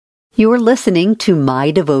You are listening to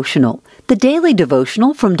My Devotional, the daily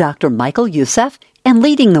devotional from Dr. Michael Youssef and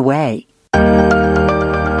Leading the Way.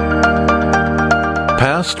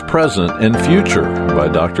 Past, Present, and Future by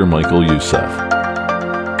Dr. Michael Youssef.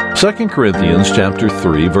 2 Corinthians chapter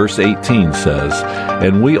 3, verse 18 says,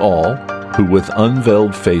 "And we all, who with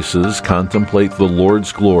unveiled faces contemplate the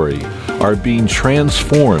Lord's glory, are being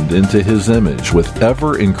transformed into His image with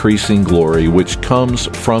ever-increasing glory, which comes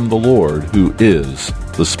from the Lord, who is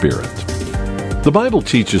the Spirit." The Bible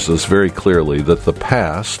teaches us very clearly that the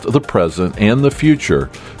past, the present, and the future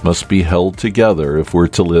must be held together if we're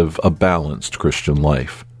to live a balanced Christian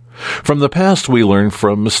life. From the past, we learn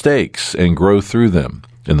from mistakes and grow through them.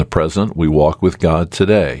 In the present, we walk with God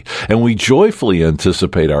today, and we joyfully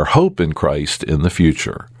anticipate our hope in Christ in the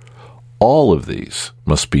future. All of these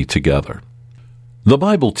must be together. The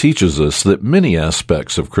Bible teaches us that many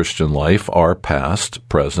aspects of Christian life are past,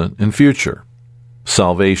 present, and future.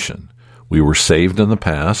 Salvation. We were saved in the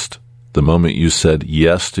past. The moment you said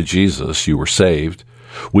yes to Jesus, you were saved.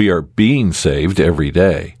 We are being saved every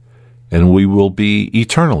day, and we will be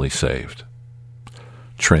eternally saved.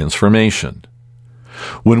 Transformation.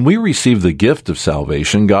 When we received the gift of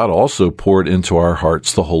salvation, God also poured into our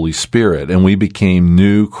hearts the Holy Spirit, and we became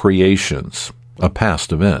new creations, a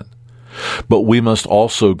past event. But we must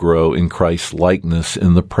also grow in Christ's likeness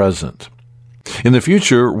in the present. In the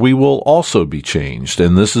future, we will also be changed,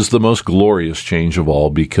 and this is the most glorious change of all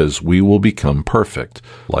because we will become perfect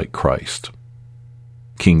like Christ.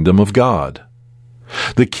 Kingdom of God.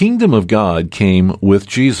 The kingdom of God came with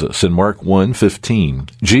Jesus. In Mark 1:15,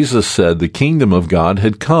 Jesus said the kingdom of God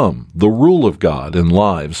had come, the rule of God in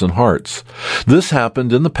lives and hearts. This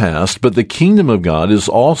happened in the past, but the kingdom of God is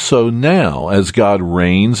also now as God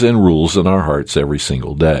reigns and rules in our hearts every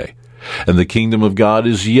single day. And the kingdom of God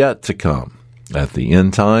is yet to come. At the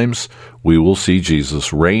end times, we will see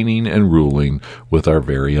Jesus reigning and ruling with our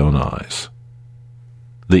very own eyes.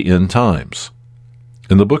 The end times.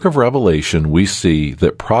 In the book of Revelation, we see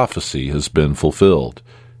that prophecy has been fulfilled,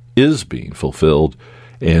 is being fulfilled,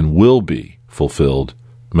 and will be fulfilled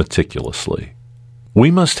meticulously.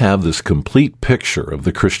 We must have this complete picture of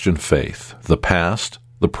the Christian faith, the past,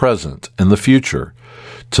 the present, and the future,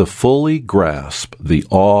 to fully grasp the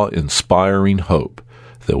awe-inspiring hope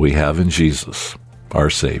that we have in Jesus, our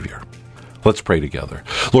Savior. Let's pray together.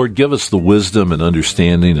 Lord, give us the wisdom and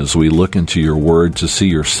understanding as we look into your word to see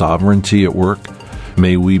your sovereignty at work.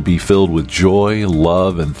 May we be filled with joy,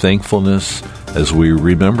 love, and thankfulness as we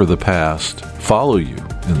remember the past, follow you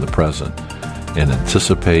in the present, and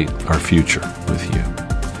anticipate our future with you.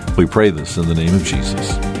 We pray this in the name of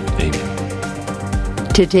Jesus.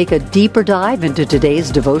 Amen. To take a deeper dive into today's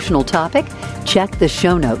devotional topic, check the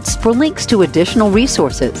show notes for links to additional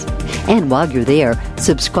resources. And while you're there,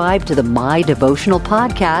 subscribe to the My Devotional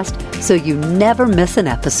podcast so you never miss an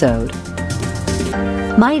episode.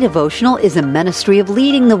 My Devotional is a ministry of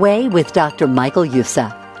Leading the Way with Dr. Michael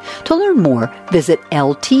Youssef. To learn more, visit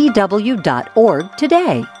ltw.org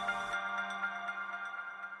today.